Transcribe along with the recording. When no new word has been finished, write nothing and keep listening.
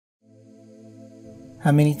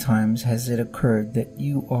How many times has it occurred that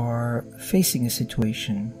you are facing a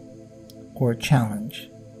situation or a challenge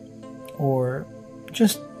or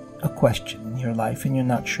just a question in your life and you're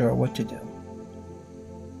not sure what to do?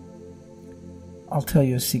 I'll tell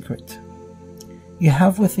you a secret. You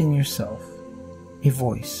have within yourself a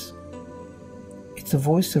voice. It's a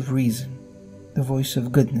voice of reason, the voice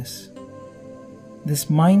of goodness. This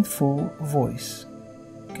mindful voice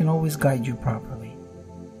can always guide you properly.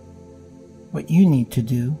 What you need to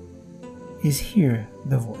do is hear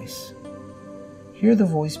the voice. Hear the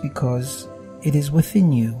voice because it is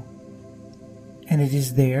within you and it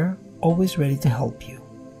is there, always ready to help you.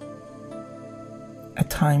 At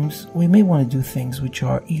times, we may want to do things which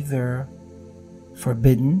are either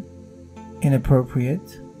forbidden,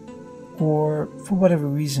 inappropriate, or for whatever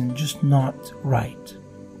reason, just not right.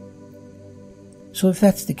 So if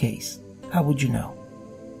that's the case, how would you know?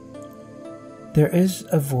 There is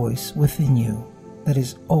a voice within you that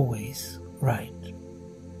is always right,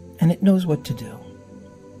 and it knows what to do.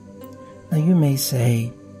 Now you may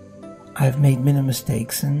say, I've made many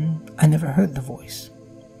mistakes and I never heard the voice.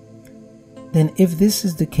 Then if this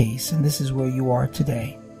is the case, and this is where you are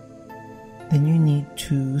today, then you need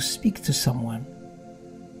to speak to someone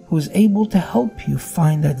who is able to help you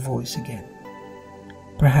find that voice again.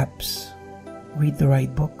 Perhaps read the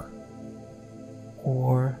right book,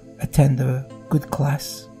 or attend a good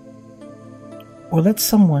class, or let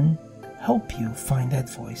someone help you find that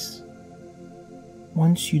voice.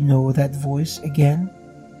 Once you know that voice again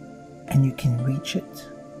and you can reach it,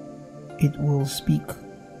 it will speak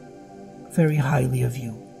very highly of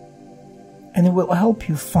you, and it will help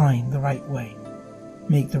you find the right way,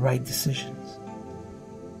 make the right decisions,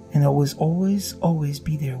 and it will always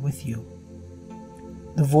be there with you.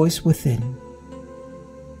 The voice within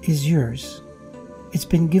is yours. It's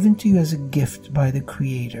been given to you as a gift by the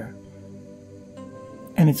Creator,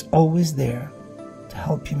 and it's always there to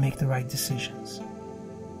help you make the right decisions.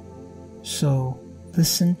 So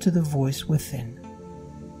listen to the voice within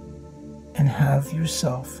and have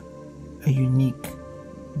yourself a unique,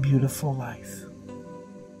 beautiful life.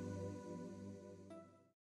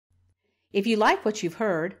 If you like what you've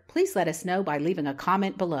heard, please let us know by leaving a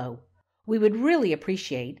comment below. We would really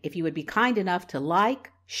appreciate if you would be kind enough to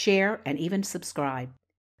like, share, and even subscribe.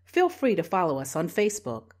 Feel free to follow us on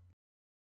Facebook.